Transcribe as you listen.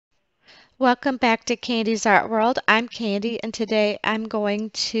Welcome back to Candy's Art World. I'm Candy, and today I'm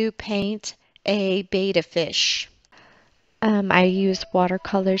going to paint a betta fish. I use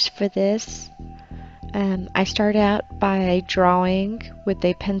watercolors for this. I start out by drawing with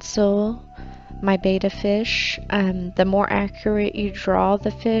a pencil my betta fish. The more accurate you draw the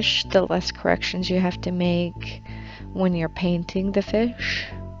fish, the less corrections you have to make when you're painting the fish.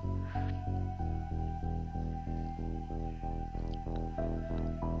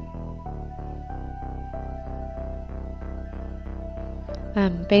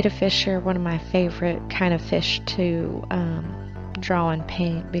 Betta fish are one of my favorite kind of fish to draw and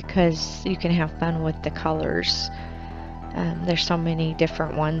paint because you can have fun with the colors. There's so many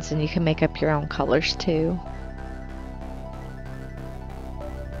different ones, and you can make up your own colors too.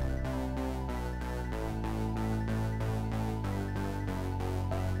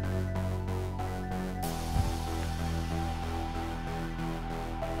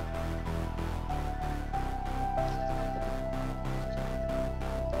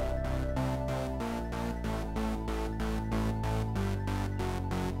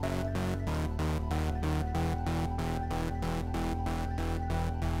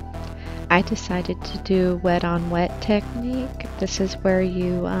 I decided to do wet on wet technique. This is where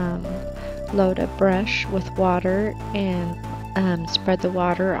you load a brush with water and spread the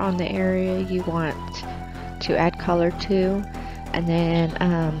water on the area you want to add color to, and then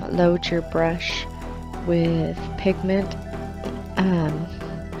load your brush with pigment.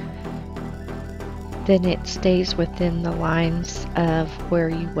 Then it stays within the lines of where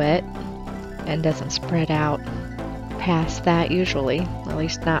you wet and doesn't spread out past that usually, at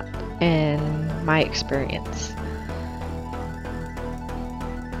least not in my experience.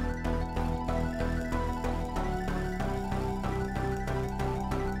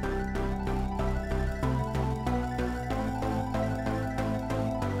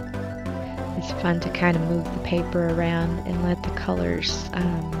 It's fun to kind of move the paper around and let the colors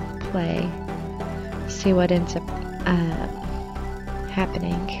play. See what ends up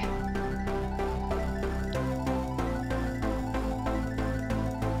happening.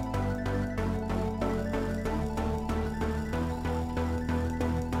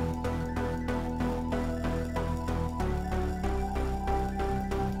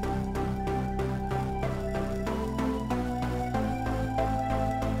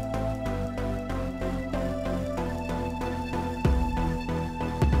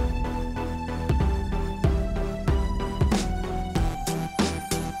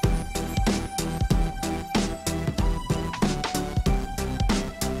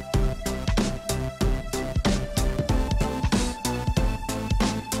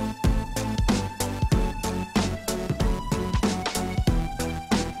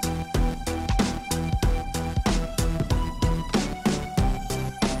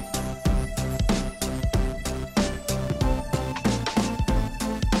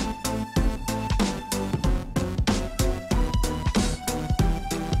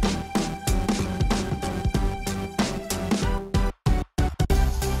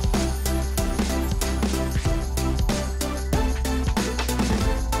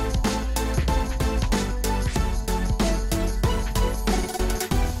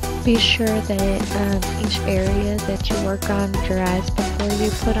 Be sure that each area that you work on dries before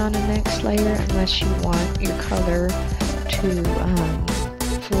you put on the next layer, unless you want your color to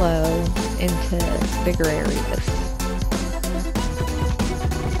flow into bigger areas.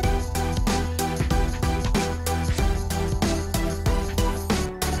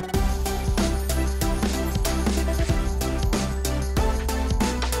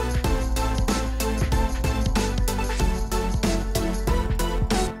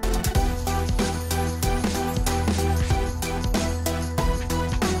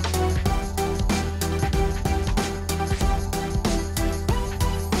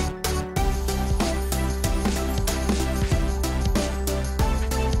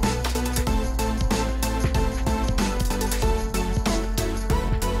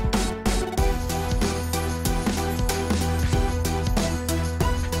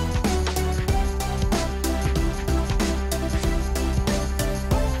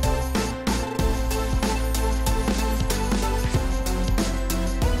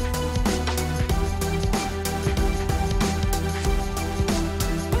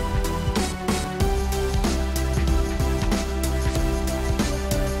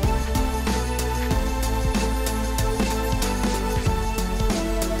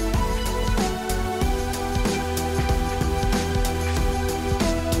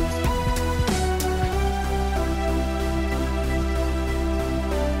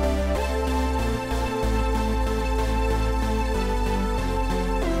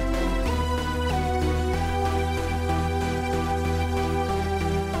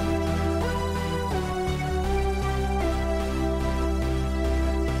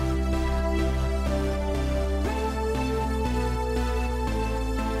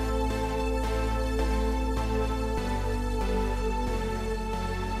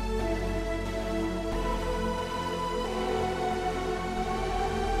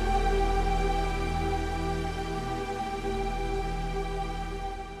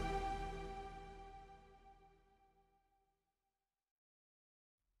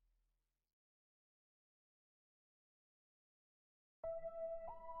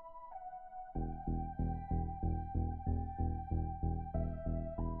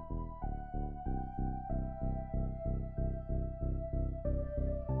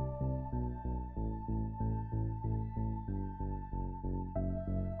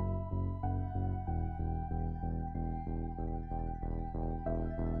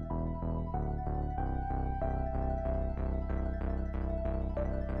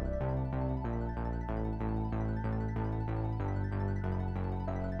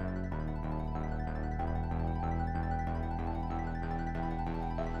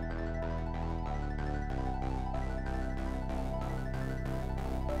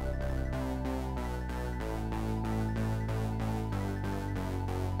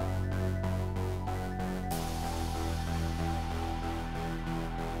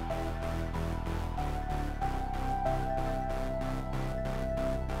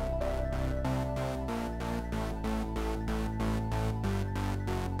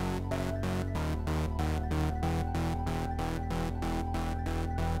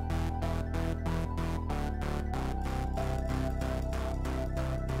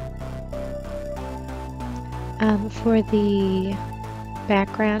 For the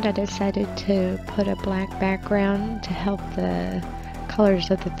background, I decided to put a black background to help the colors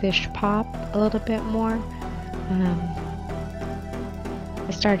of the fish pop a little bit more.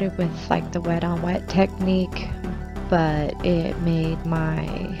 I started with like the wet on wet technique, but it made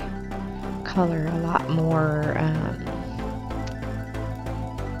my color a lot more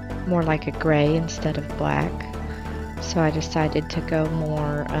more like a gray instead of black. So I decided to go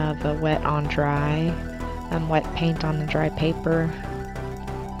more of a wet on dry, wet paint on the dry paper.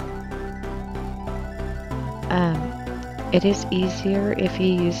 It is easier if you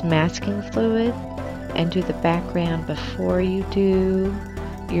use masking fluid and do the background before you do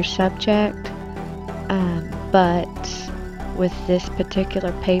your subject, but with this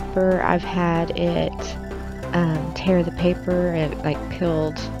particular paper, I've had it tear the paper. It like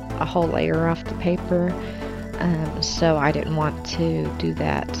peeled a whole layer off the paper, so I didn't want to do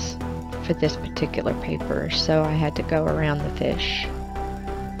that for this particular paper, so I had to go around the fish.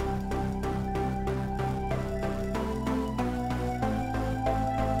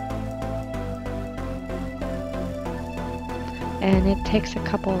 And it takes a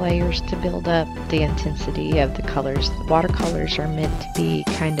couple layers to build up the intensity of the colors. The watercolors are meant to be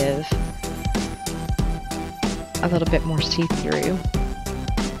kind of a little bit more see-through.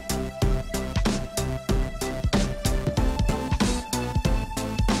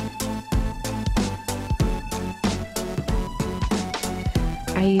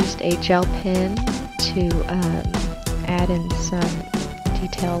 I used a gel pen to add in some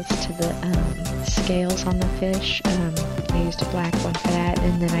details to the scales on the fish. I used a black one for that,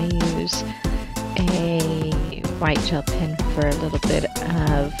 and then I use a white gel pen for a little bit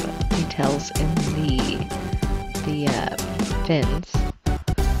of details in the fins.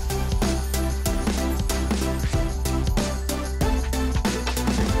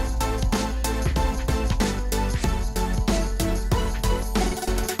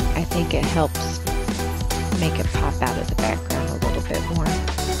 I think it helps make it pop out of the background a little bit more.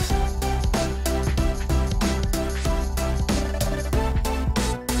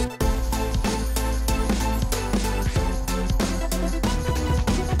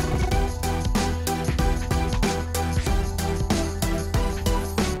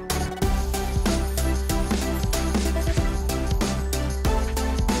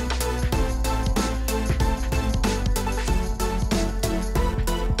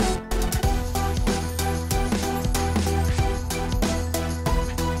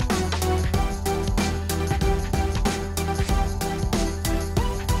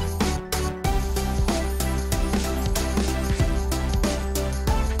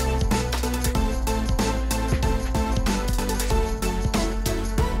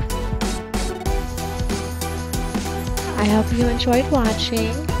 I hope you enjoyed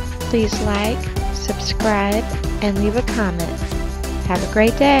watching. Please like, subscribe, and leave a comment. Have a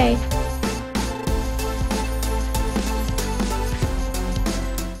great day.